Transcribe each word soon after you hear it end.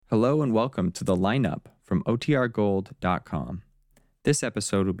Hello and welcome to The Lineup from OTRGold.com. This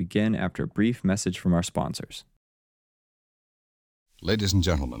episode will begin after a brief message from our sponsors. Ladies and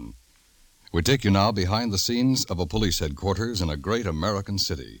gentlemen, we take you now behind the scenes of a police headquarters in a great American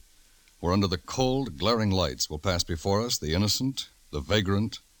city, where under the cold, glaring lights will pass before us the innocent, the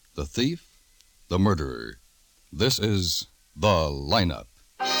vagrant, the thief, the murderer. This is The Lineup.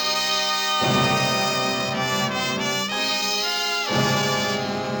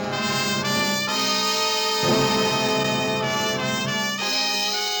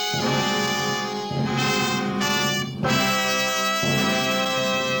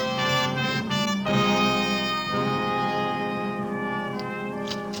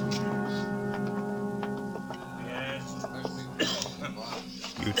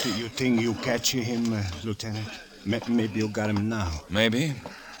 You think you catch him, Lieutenant? Maybe you got him now. Maybe,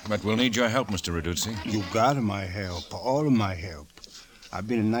 but we'll need your help, Mr. Reduzzi. You got my help, all of my help. I've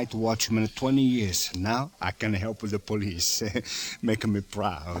been a night watchman 20 years. Now I can help with the police, making me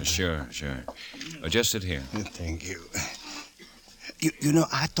proud. Sure. Just sit here. Thank you. You know,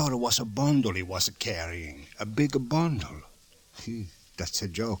 I thought it was a bundle he was carrying, a big bundle. That's a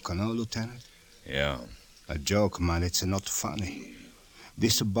joke, no, Lieutenant? Yeah. A joke, man. It's not funny.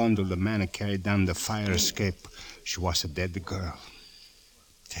 This bundle the man carried down the fire escape, she was a dead girl.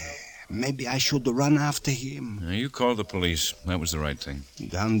 Maybe I should run after him. You called the police. That was the right thing.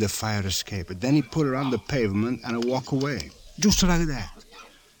 Down the fire escape. Then he put her on the pavement and I walk away. Just like that.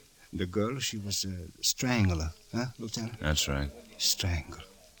 The girl, she was a strangler, huh, Lieutenant? That's right. Strangle.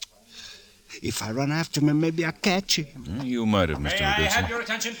 If I run after him, maybe I catch him. You might have, Mr. Reduzzi. May I have your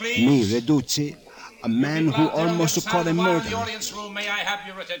attention, please? Me, Reduzzi. A man who almost caught a murder. In the audience room, may I have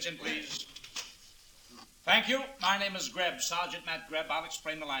your attention, please? Thank you. My name is Greb, Sergeant Matt Greb. I'll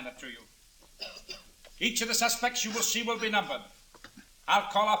explain the lineup to you. Each of the suspects you will see will be numbered.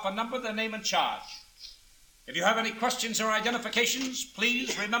 I'll call off a number, their name and charge. If you have any questions or identifications,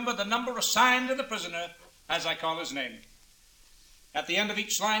 please remember the number assigned to the prisoner as I call his name. At the end of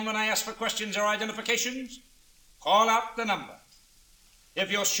each line, when I ask for questions or identifications, call out the number. If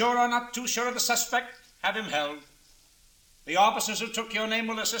you're sure or not too sure of the suspect, have him held. The officers who took your name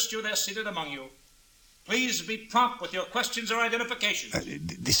will assist you. They're seated among you. Please be prompt with your questions or identifications.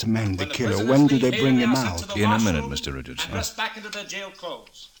 This man, the killer, when do they bring him out? In a minute, Mr. Reduzzi. And dressed back into their jail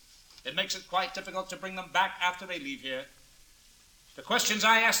clothes. It makes it quite difficult to bring them back after they leave here. The questions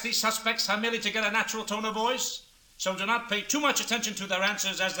I ask these suspects are merely to get a natural tone of voice, so do not pay too much attention to their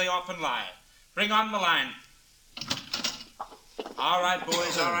answers as they often lie. Bring on the line. All right,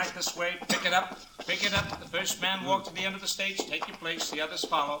 boys, all right, this way. Pick it up. The first man walk to the end of the stage. Take your place. The others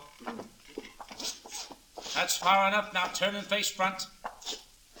follow. That's far enough. Now turn and face front.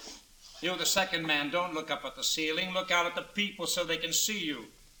 You, the second man, don't look up at the ceiling. Look out at the people so they can see you.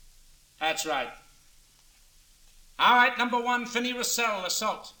 That's right. All right, number one, Finney Russell,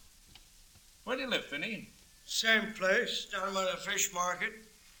 assault. Where do you live, Finney? Same place, down by the fish market.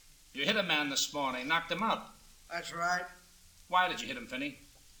 You hit a man this morning, knocked him out. That's right. Why did you hit him, Finney?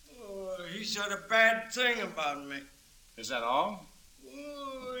 Oh, he said a bad thing about me. Is that all?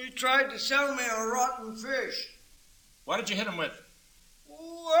 Oh, he tried to sell me a rotten fish. What did you hit him with?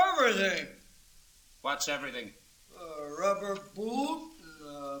 Oh, everything. What's everything? A rubber boot,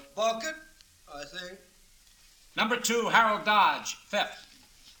 a bucket, I think. Number two, Harold Dodge, theft.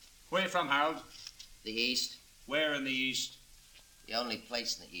 Where you from, Harold? The East. Where in the East? The only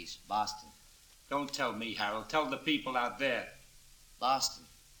place in the East, Boston. Don't tell me, Harold. Tell the people out there. Boston.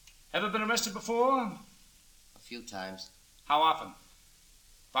 Ever been arrested before? A few times. How often?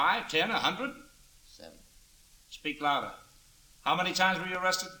 5, 10, 100? 7. Speak louder. How many times were you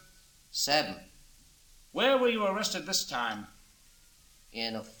arrested? 7. Where were you arrested this time?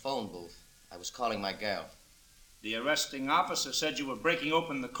 In a phone booth. I was calling my girl. The arresting officer said you were breaking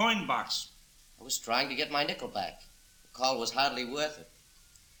open the coin box. I was trying to get my nickel back. The call was hardly worth it.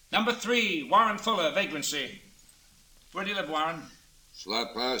 Number 3, Warren Fuller, vagrancy. Where do you live, Warren?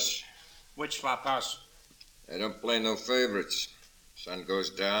 Flop house. Which flop house? I don't play no favorites. Sun goes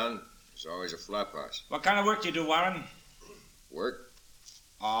down, there's always a flop house. What kind of work do you do, Warren? Work?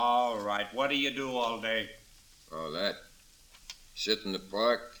 All right. What do you do all day? All that. Sit in the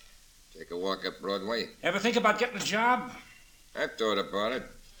park, take a walk up Broadway. Ever think about getting a job? I've thought about it.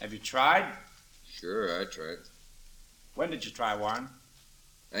 Have you tried? Sure, I tried. When did you try, Warren?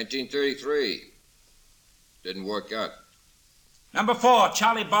 1933. Didn't work out. Number 4,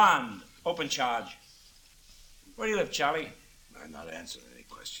 Charlie Bond, open charge. Where do you live, Charlie? I'm not answering any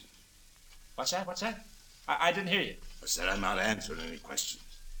questions. What's that? I didn't hear you. I said I'm not answering any questions.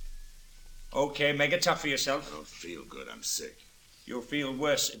 Okay, make it tough for yourself. I don't feel good. I'm sick. You'll feel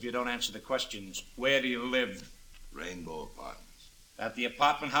worse if you don't answer the questions. Where do you live? Rainbow Apartments. At the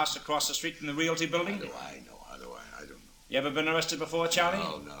apartment house across the street from the Realty Building? How do I know? I don't know. You ever been arrested before, Charlie?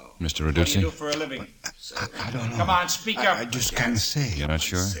 No. Mr. What do you Reducci? do for a living? I don't know. Come on, speak up. I just can't say. You're not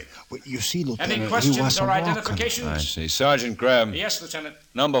sure? Well, you see, Lieutenant, Any he questions was a or walker. identifications? I see. Sergeant Graham. Yes, Lieutenant.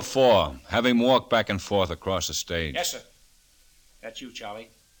 Number 4. Have him walk back and forth across the stage. Yes, sir. That's you, Charlie.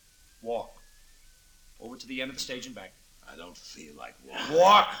 Walk. Over to the end of the stage and back. I don't feel like walking.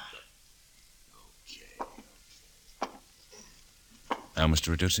 Walk! Okay. Now,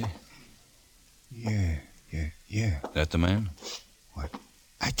 Mr. Reduci? Yeah. That the man? What?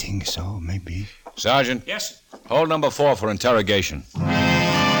 I think so, maybe. Sergeant, Yes, sir. hold number 4 for interrogation.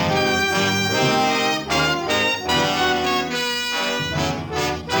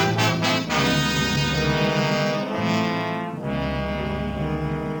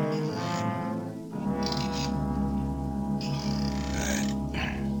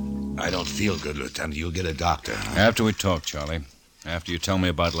 I don't feel good, Lieutenant. You'll get a doctor. After we talk, Charlie. After you tell me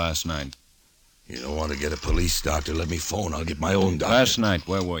about last night. You don't want to get a police doctor, let me phone. I'll get my own doctor. Last night,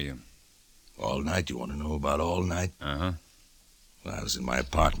 where were you? All night? You want to know about all night? Uh-huh. Well, I was in my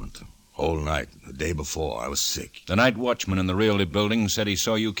apartment. Whole night. The day before, I was sick. The night watchman in the Realty Building said he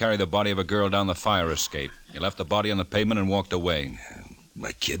saw you carry the body of a girl down the fire escape. You left the body on the pavement and walked away.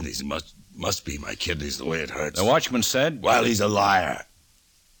 My kidneys must be my kidneys the way it hurts. The watchman said... Well, he's a liar.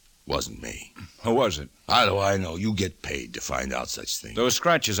 Wasn't me. Who was it? How do I know? You get paid to find out such things. Those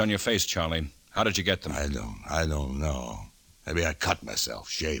scratches on your face, Charlie. How did you get them? I don't know. Maybe I cut myself,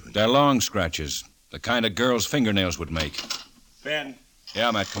 shaving. They're long scratches. The kind a girl's fingernails would make. Ben, Yeah,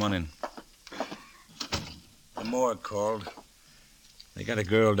 Matt, come on in. the morgue called. They got a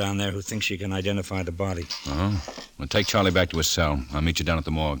girl down there who thinks she can identify the body. Uh-huh. Well, take Charlie back to his cell. I'll meet you down at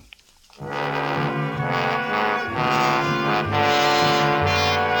the morgue.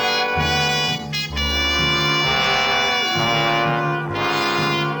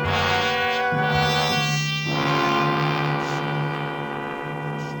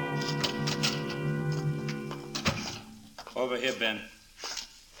 Over here, Ben.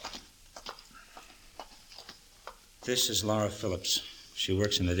 This is Laura Phillips. She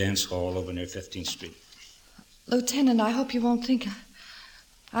works in the dance hall over near 15th Street. Lieutenant, I hope you won't think...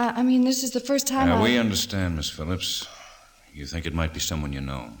 I mean, this is the first time We understand, Miss Phillips. You think it might be someone you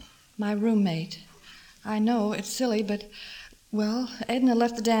know. My roommate. I know, it's silly, but... Well, Edna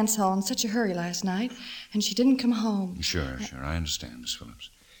left the dance hall in such a hurry last night, and she didn't come home. Sure. I understand, Miss Phillips.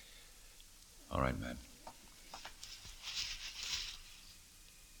 All right, Matt.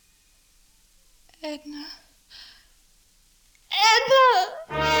 Edna.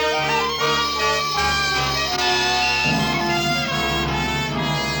 Edna!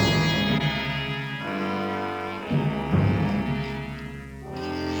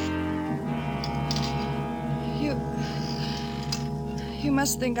 You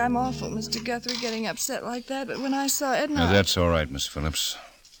must think I'm awful, Mr. Guthrie, getting upset like that, but when I saw Edna... Now, that's all right, Miss Phillips.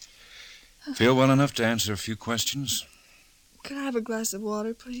 Feel well enough to answer a few questions? Could I have a glass of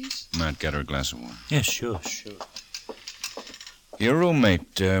water, please? Matt, get her a glass of water. Yes, sure. Your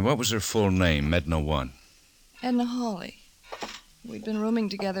roommate, what was her full name? Edna what? Edna Hawley. We'd been rooming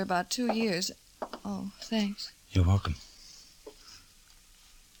together about 2 years. Oh, thanks. You're welcome.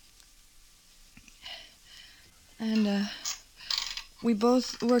 And, we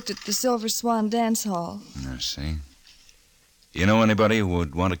both worked at the Silver Swan dance hall. I see. You know anybody who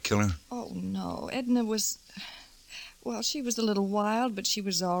would want to kill her? Oh, no. Edna was... Well, she was a little wild, but she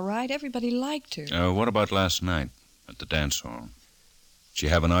was all right. Everybody liked her. What about last night at the dance hall? Did you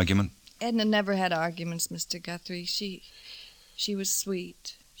have an argument? Edna never had arguments, Mr. Guthrie. She was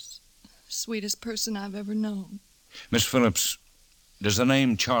sweet. Sweetest person I've ever known. Miss Phillips, does the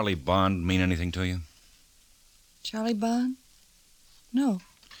name Charlie Bond mean anything to you? Charlie Bond? No.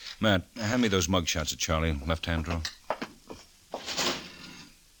 Matt, hand me those mugshots of Charlie, left-hand drawer.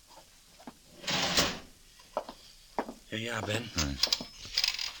 Here you are, Ben. All right.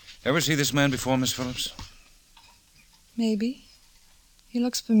 Ever see this man before, Miss Phillips? Maybe. He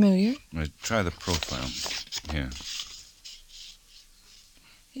looks familiar. Try the profile. Here.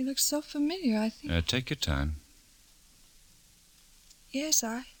 He looks so familiar, I think. Take your time. Yes,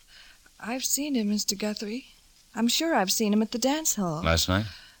 I've seen him, Mr. Guthrie. I'm sure I've seen him at the dance hall. Last night?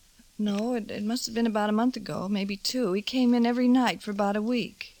 No, it must have been about a month ago, maybe 2. He came in every night for about a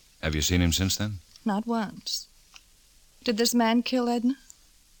week. Have you seen him since then? Not once. Did this man kill Edna?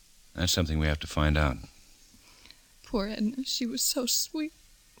 That's something we have to find out. Poor Edna. She was so sweet.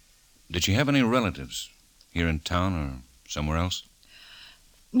 Did she have any relatives here in town or somewhere else?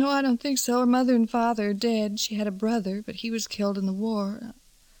 No, I don't think so. Her mother and father are dead. She had a brother, but he was killed in the war.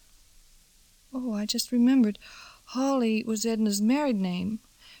 Oh, I just remembered. Hawley was Edna's married name.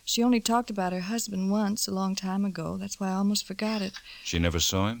 She only talked about her husband once, a long time ago. That's why I almost forgot it. She never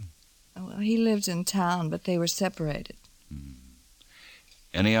saw him? Well, he lived in town, but they were separated.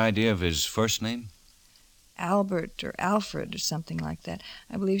 Any idea of his first name? Albert or Alfred or something like that.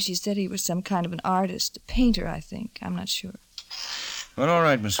 I believe she said he was some kind of an artist, a painter, I think. I'm not sure. Well, all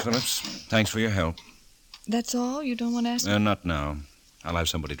right, Miss Phillips. Thanks for your help. That's all? You don't want to ask me? Not now. I'll have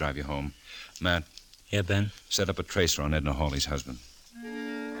somebody drive you home. Matt. Yeah, Ben? Set up a tracer on Edna Hawley's husband.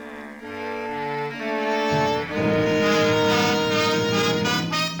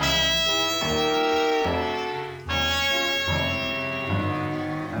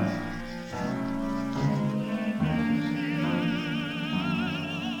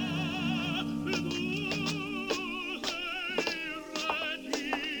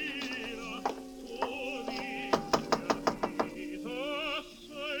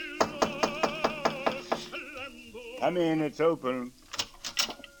 Come in, it's open.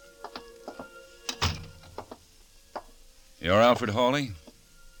 You're Alfred Hawley?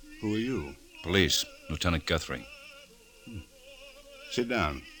 Who are you? Police, Lieutenant Guthrie. Sit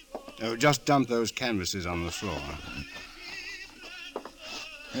down. Just dump those canvases on the floor.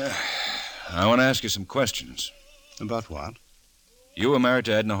 I want to ask you some questions. About what? You were married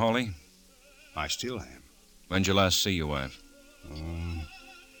to Edna Hawley? I still am. When'd you last see your wife?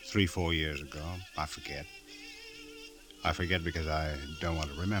 3-4 years ago. I forget. I forget because I don't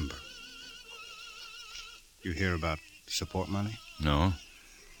want to remember. You hear about support money? No.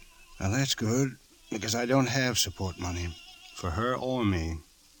 Well, that's good, because I don't have support money for her or me.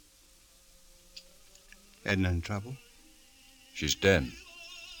 Edna in trouble? She's dead.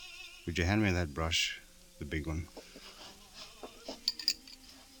 Would you hand me that brush, the big one?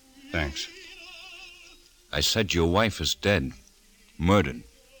 Thanks. I said your wife is dead. Murdered.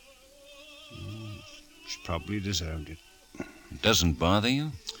 She probably deserved it. It doesn't bother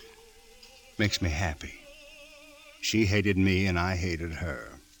you? Makes me happy. She hated me and I hated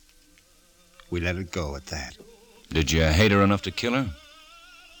her. We let it go at that. Did you hate her enough to kill her?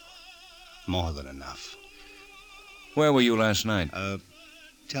 More than enough. Where were you last night?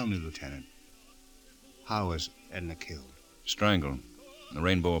 Tell me, Lieutenant, how was Edna killed? Strangled. In the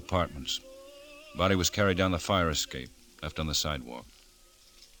Rainbow Apartments. Body was carried down the fire escape, left on the sidewalk.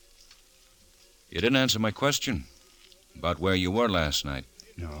 You didn't answer my question about where you were last night.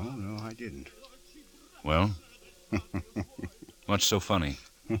 No, I didn't. Well? What's so funny?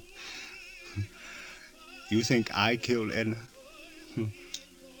 You think I killed Edna?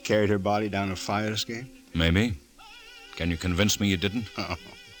 Carried her body down a fire escape? Maybe. Can you convince me you didn't? Oh.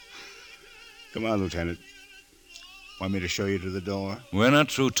 Come on, Lieutenant. Want me to show you to the door? We're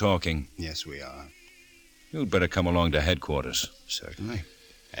not through talking. Yes, we are. You'd better come along to headquarters. Certainly.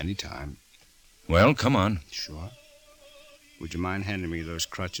 Anytime. Well, come on. Sure. Would you mind handing me those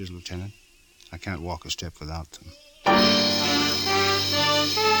crutches, Lieutenant? I can't walk a step without them.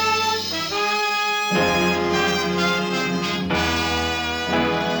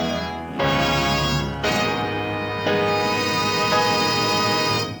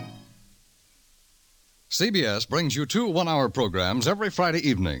 CBS brings you 2 one-hour programs every Friday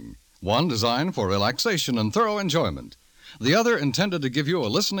evening. One designed for relaxation and thorough enjoyment. The other intended to give you a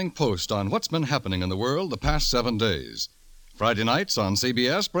listening post on what's been happening in the world the past 7 days. Friday nights on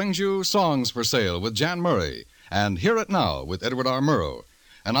CBS brings you Songs for Sale with Jan Murray and Hear It Now with Edward R. Murrow,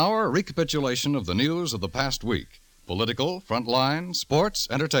 an hour recapitulation of the news of the past week, political, frontline, sports,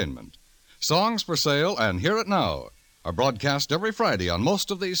 entertainment. Songs for Sale and Hear It Now are broadcast every Friday on most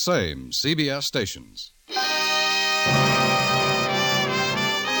of these same CBS stations.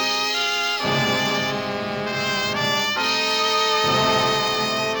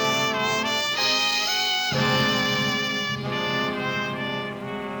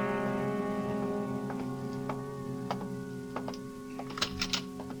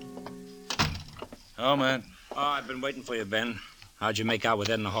 Oh, man. Oh, I've been waiting for you, Ben. How'd you make out with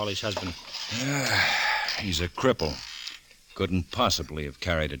Edna Hawley's husband? He's a cripple. Couldn't possibly have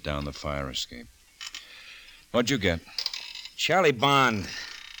carried it down the fire escape. What'd you get? Charlie Bond.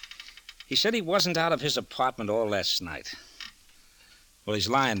 He said he wasn't out of his apartment all last night. Well, he's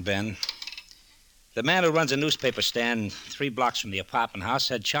lying, Ben. The man who runs a newspaper stand 3 blocks from the apartment house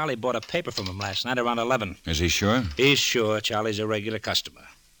said Charlie bought a paper from him last night around 11. Is he sure? He's sure. Charlie's a regular customer.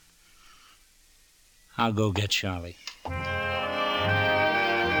 I'll go get Charlie.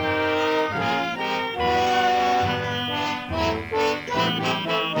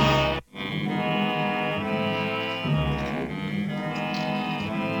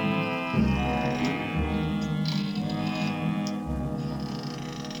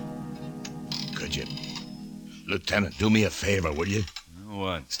 could you? Lieutenant, do me a favor, will you?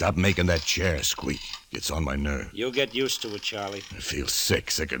 What? Stop making that chair squeak. It's on my nerve. You'll get used to it, Charlie. I feel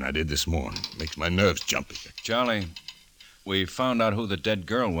sicker than I did this morning. Makes my nerves jumpy. Charlie, we found out who the dead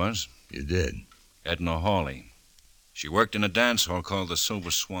girl was. You did? Edna Hawley. She worked in a dance hall called the Silver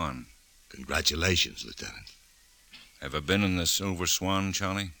Swan. Congratulations, Lieutenant. Ever been in the Silver Swan,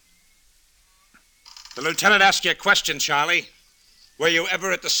 Charlie? The lieutenant asked you a question, Charlie. Were you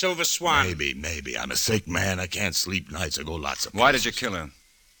ever at the Silver Swan? Maybe. I'm a sick man. I can't sleep nights. I go lots of places. Why did you kill her?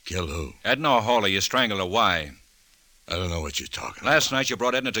 Kill who? Edna Hawley. You strangled her. Why? I don't know what you're talking Last about. night you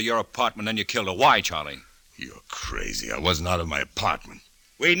brought Edna to your apartment, then you killed her. Why, Charlie? You're crazy. I wasn't out of my apartment.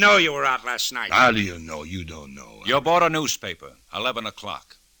 We know you were out last night. How do you know? You don't know. You bought a newspaper. 11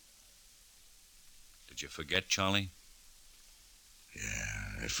 o'clock. Did you forget, Charlie?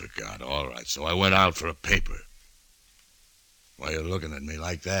 Yeah, I forgot. All right, so I went out for a paper. Why are you looking at me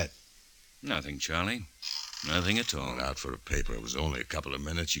like that? Nothing, Charlie. Nothing at all. Went out for a paper. It was only a couple of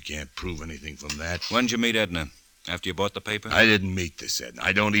minutes. You can't prove anything from that. When'd you meet Edna? After you bought the paper? I didn't meet this Edna.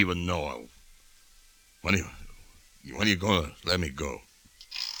 I don't even know her. When are you going to let me go?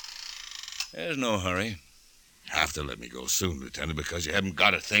 There's no hurry. Have to let me go soon, Lieutenant, because you haven't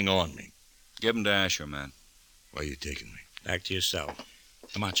got a thing on me. Give him to Asher, man. Why are you taking me? Back to your cell.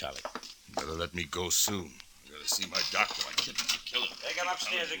 Come on, Charlie. You better let me go soon. I gotta see my doctor. I can't kill him. Take him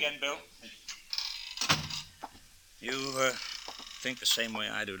upstairs again, Bill. You think the same way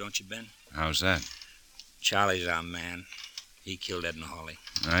I do, don't you, Ben? How's that? Charlie's our man. He killed Edna Hawley.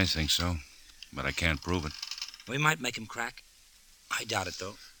 I think so, but I can't prove it. We might make him crack. I doubt it,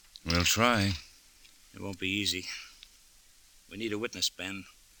 though. We'll try. It won't be easy. We need a witness, Ben.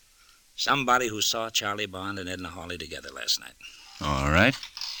 Somebody who saw Charlie Bond and Edna Hawley together last night. All right.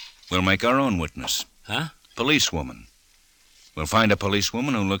 We'll make our own witness. Huh? Policewoman. We'll find a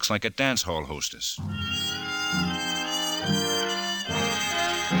policewoman who looks like a dance hall hostess.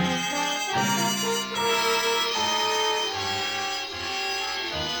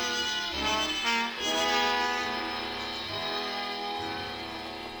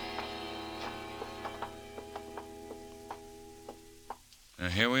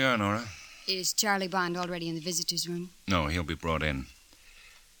 Here we are, Nora. Is Charlie Bond already in the visitor's room? No, he'll be brought in.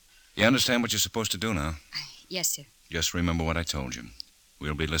 You understand what you're supposed to do now? Yes, sir. Just remember what I told you.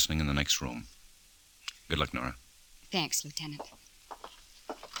 We'll be listening in the next room. Good luck, Nora. Thanks, Lieutenant.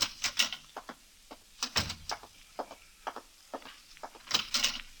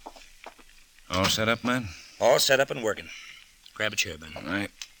 All set up, man? All set up and working. Grab a chair, Ben. All right.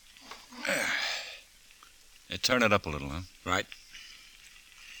 Turn it up a little, huh? Right.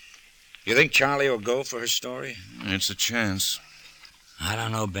 You think Charlie will go for her story? It's a chance. I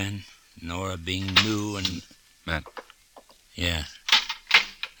don't know, Ben. Nora being new and... Matt. Yeah.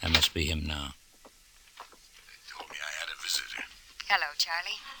 That must be him now. They told me I had a visitor. Hello,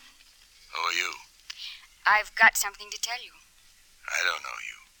 Charlie. Who are you? I've got something to tell you. I don't know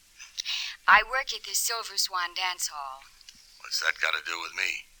you. I work at the Silver Swan Dance Hall. What's that got to do with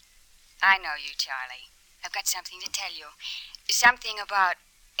me? I know you, Charlie. I've got something to tell you. Something about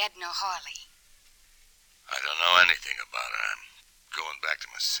Edna Hawley. I don't know anything about her. I'm going back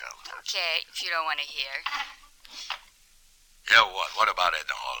to my cell. Okay, if you don't want to hear. Yeah, what? What about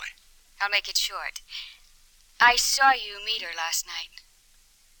Edna Hawley? I'll make it short. I saw you meet her last night.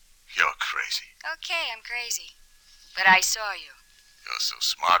 You're crazy. Okay, I'm crazy. But I saw you. You're so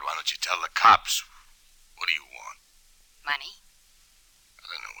smart. Why don't you tell the cops? What do you want? Money? I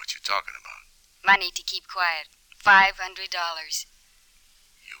don't know what you're talking about. Money to keep quiet. $500.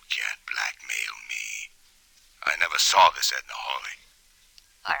 You can't blackmail me. I never saw this Edna Hawley.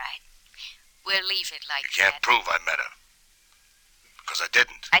 All right. We'll leave it like that. You can't prove I met her. Because I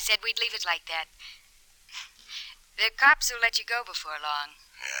didn't. I said we'd leave it like that. The cops will let you go before long.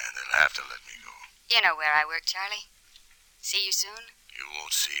 Yeah, they'll have to let me go. You know where I work, Charlie. See you soon? You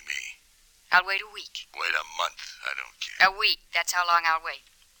won't see me. I'll wait a week. Wait a month. I don't care. A week. That's how long I'll wait.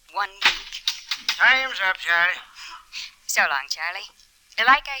 1 week. Time's up, Charlie. So long, Charlie.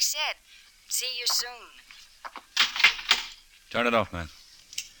 Like I said, see you soon. Turn it off, man.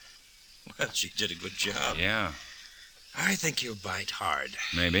 Well, she did a good job. Yeah. I think he'll bite hard.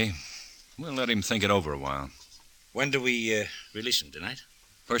 Maybe. We'll let him think it over a while. When do we release him, tonight?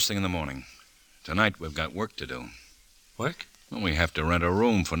 First thing in the morning. Tonight we've got work to do. Work? Well, we have to rent a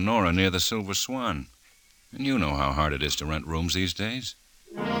room for Nora near the Silver Swan. And you know how hard it is to rent rooms these days.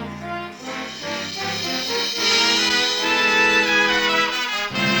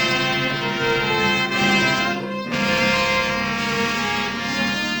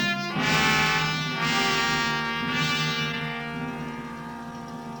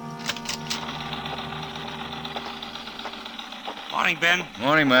 Morning, Ben.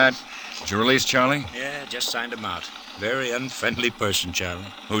 Morning, Matt. Did you release Charlie? Yeah, just signed him out. Very unfriendly person, Charlie.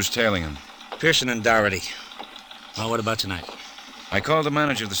 Who's tailing him? Pearson and Doherty. Well, what about tonight? I called the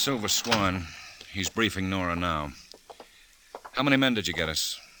manager of the Silver Swan. He's briefing Nora now. How many men did you get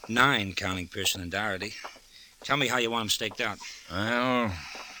us? 9, counting Pearson and Doherty. Tell me how you want them staked out. Well,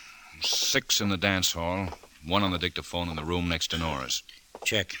 6 in the dance hall, 1 on the dictaphone in the room next to Nora's.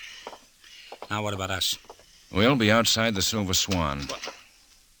 Check. Now what about us? We'll be outside the Silver Swan. What?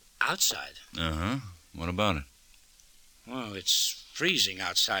 Outside? Uh-huh. What about it? Well, it's freezing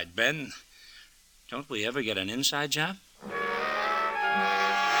outside, Ben. Don't we ever get an inside job?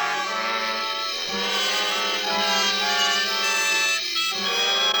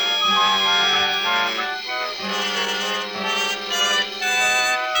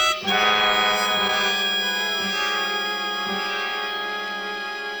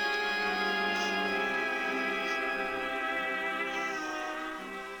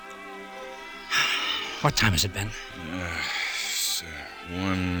 What time is it, Ben?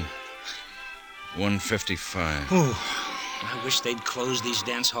 1:55. Oh, I wish they'd close these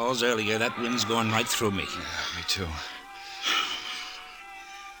dance halls earlier. That wind's going right through me. Yeah, me too.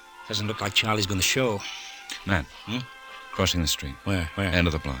 Doesn't look like Charlie's going to show. Matt, crossing the street. Where? End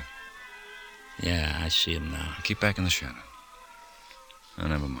of the block. Yeah, I see him now. Keep back in the shadow. Oh,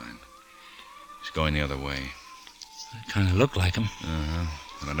 never mind. He's going the other way. Kind of looked like him. Uh-huh.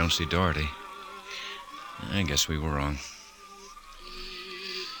 But I don't see Doherty. I guess we were wrong.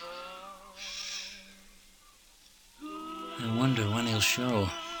 I wonder when he'll show.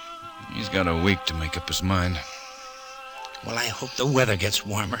 He's got a week to make up his mind. Well, I hope the weather gets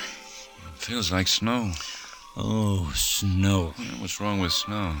warmer. It feels like snow. Oh, snow. What's wrong with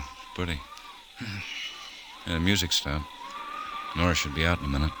snow? Pretty. The music stopped. Nora should be out in a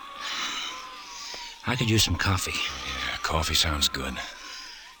minute. I could use some coffee. Yeah, coffee sounds good.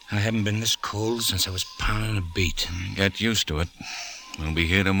 I haven't been this cold since I was pounding a beat. Get used to it. We'll be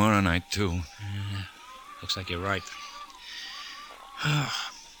here tomorrow night, too. Looks like you're right.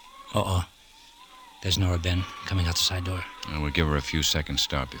 Uh-oh. There's Nora, Ben, coming out the side door. We'll give her a few seconds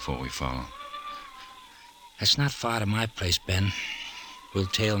start before we follow. That's not far to my place, Ben. We'll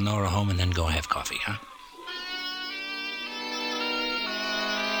tail Nora home and then go have coffee, huh?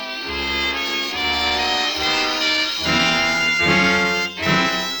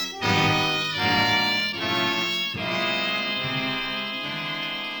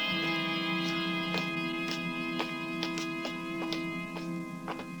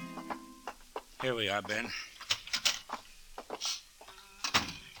 Here we are, Ben.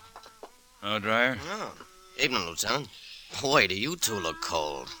 Oh, Dryer? Oh, evening, Lieutenant. Boy, do you two look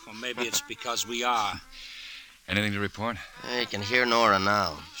cold. Well, maybe it's because we are. Anything to report? You can hear Nora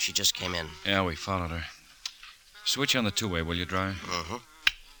now. She just came in. Yeah, we followed her. Switch on the two-way, will you, Dryer? Mm-hmm.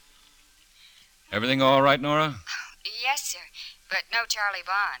 Everything all right, Nora? Yes, sir, but no Charlie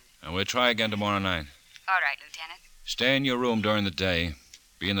Bond. We'll try again tomorrow night. All right, Lieutenant. Stay in your room during the day.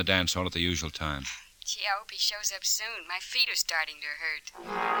 Be in the dance hall at the usual time. Gee, I hope he shows up soon. My feet are starting to hurt.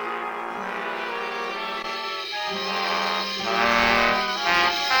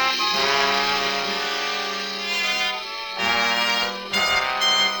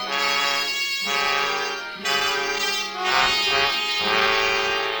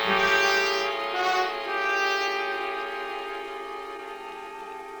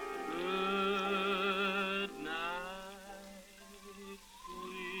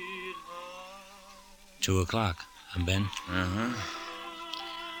 2 o'clock. I'm Ben. Uh-huh.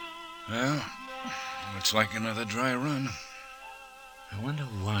 Well, looks like another dry run. I wonder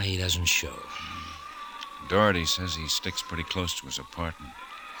why he doesn't show. Doherty says he sticks pretty close to his apartment.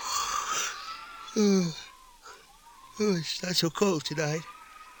 It's not so cold tonight.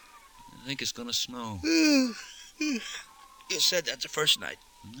 I think it's gonna snow. You said that the first night.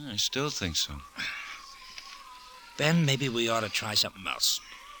 I still think so. Ben, maybe we ought to try something else.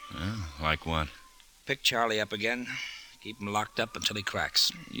 Like what? Pick Charlie up again. Keep him locked up until he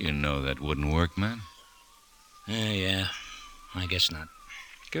cracks. You know that wouldn't work, man. Yeah. I guess not.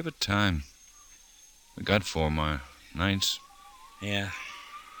 Give it time. We got 4 more nights. Yeah.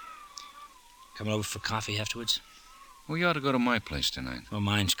 Coming over for coffee afterwards? We ought to go to my place tonight. Well,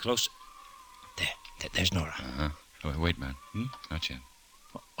 mine's close. There's Nora. Uh-huh. Oh, wait, man. Not yet.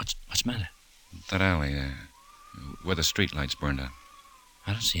 What's the matter? That alley there, where the street lights burned out.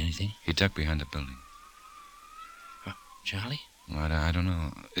 I don't see anything. He ducked behind the building. Charlie? Well, I don't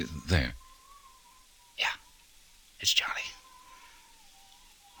know. There. Yeah, it's Charlie.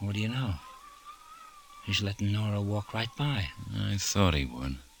 What do you know? He's letting Nora walk right by. I thought he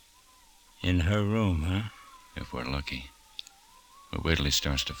would. In her room, huh? If we're lucky. We'll wait till he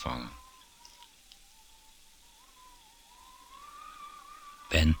starts to follow.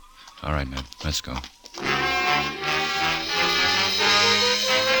 Ben? All right, Ned. Let's go.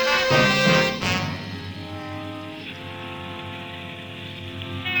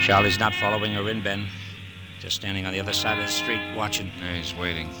 Charlie's not following her in, Ben. Just standing on the other side of the street, watching. Yeah, he's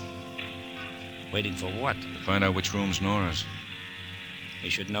waiting. Waiting for what? To find out which room's Nora's. He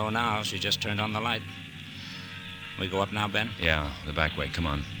should know now. She just turned on the light. We go up now, Ben? Yeah, the back way. Come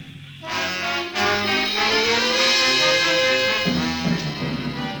on.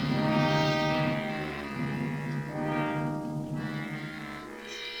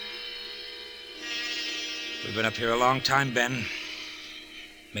 We've been up here a long time, Ben.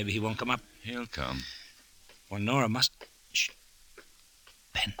 Maybe he won't come up. He'll come. Well, Nora must... Shh.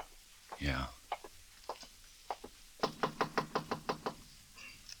 Ben. Yeah.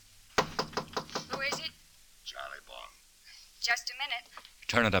 Who is it? Charlie Bond. Just a minute.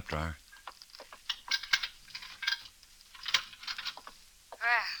 Turn it up, Drar.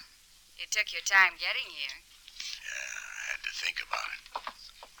 Well, you took your time getting here. Yeah, I had to think about it.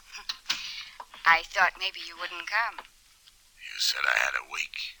 I thought maybe you wouldn't come. You said I had a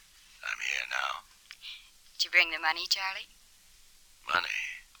week. I'm here now. Did you bring the money, Charlie? Money?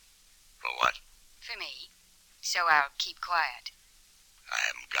 For what? For me. So I'll keep quiet. I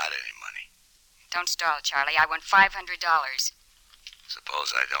haven't got any money. Don't stall, Charlie. I want $500.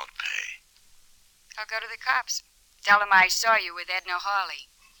 Suppose I don't pay. I'll go to the cops. Tell them I saw you with Edna Hawley.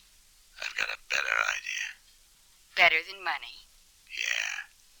 I've got a better idea. Better than money. Yeah,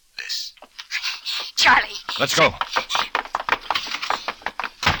 this. Charlie! Let's go.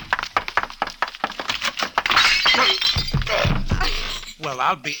 Well,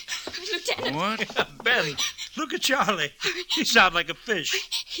 I'll be... Lieutenant! What? Ben, look at Charlie. He sounds like a fish.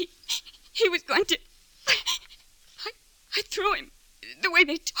 He was going to... I threw him the way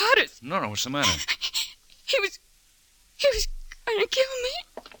they taught us. Nora, what's the matter? He was going to kill me.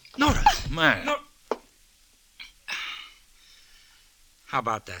 Nora! Man. Nora! How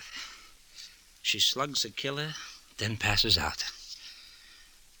about that? She slugs the killer, then passes out.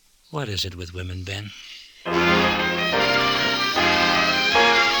 What is it with women, Ben?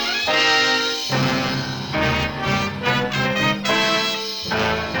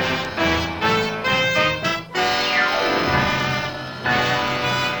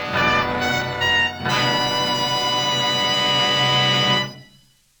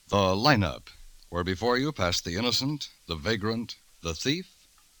 The lineup, where before you pass the innocent, the vagrant, the thief,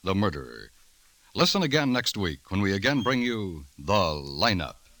 the murderer. Listen again next week when we again bring you The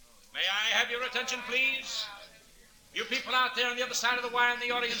Lineup. May I have your attention, please? You people out there on the other side of the wire in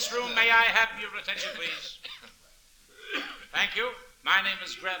the audience room, may I have your attention, please? Thank you. My name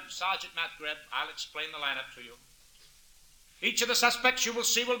is Greb, Sergeant Matt Greb. I'll explain the lineup to you. Each of the suspects you will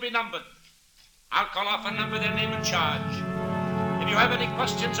see will be numbered. I'll call off a number, their name and charge. If you have any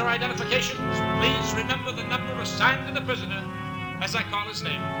questions or identifications, please remember the number assigned to the prisoner as I call his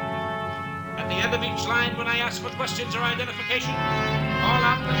name. At the end of each line, when I ask for questions or identification, call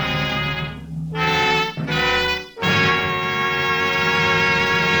out the number.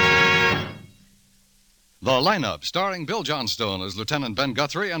 The Lineup, starring Bill Johnstone as Lieutenant Ben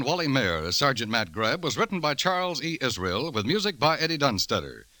Guthrie and Wally Mayer as Sergeant Matt Greb, was written by Charles E. Israel with music by Eddie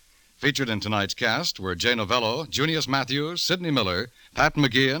Dunstetter. Featured in tonight's cast were Jay Novello, Junius Matthews, Sidney Miller, Pat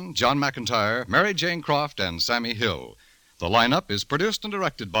McGeehan, John McIntyre, Mary Jane Croft, and Sammy Hill. The Lineup is produced and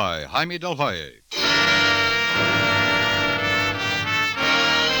directed by Jaime Del Valle.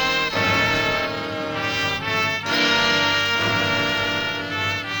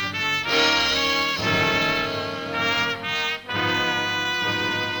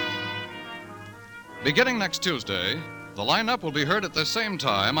 Beginning next Tuesday, The Lineup will be heard at the same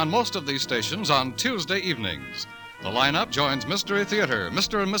time on most of these stations on Tuesday evenings. The Lineup joins Mystery Theater,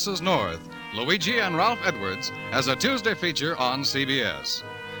 Mr. and Mrs. North, Luigi and Ralph Edwards as a Tuesday feature on CBS.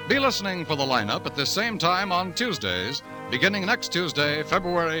 Be listening for The Lineup at the same time on Tuesdays, beginning next Tuesday,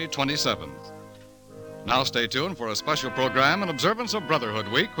 February 27th. Now stay tuned for a special program in observance of Brotherhood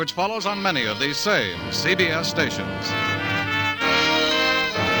Week, which follows on many of these same CBS stations.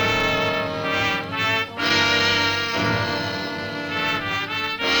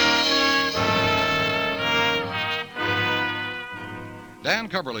 Dan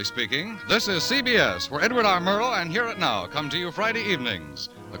Coverly speaking. This is CBS, where Edward R. Murrow and Hear It Now come to you Friday evenings.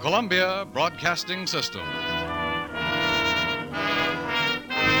 The Columbia Broadcasting System.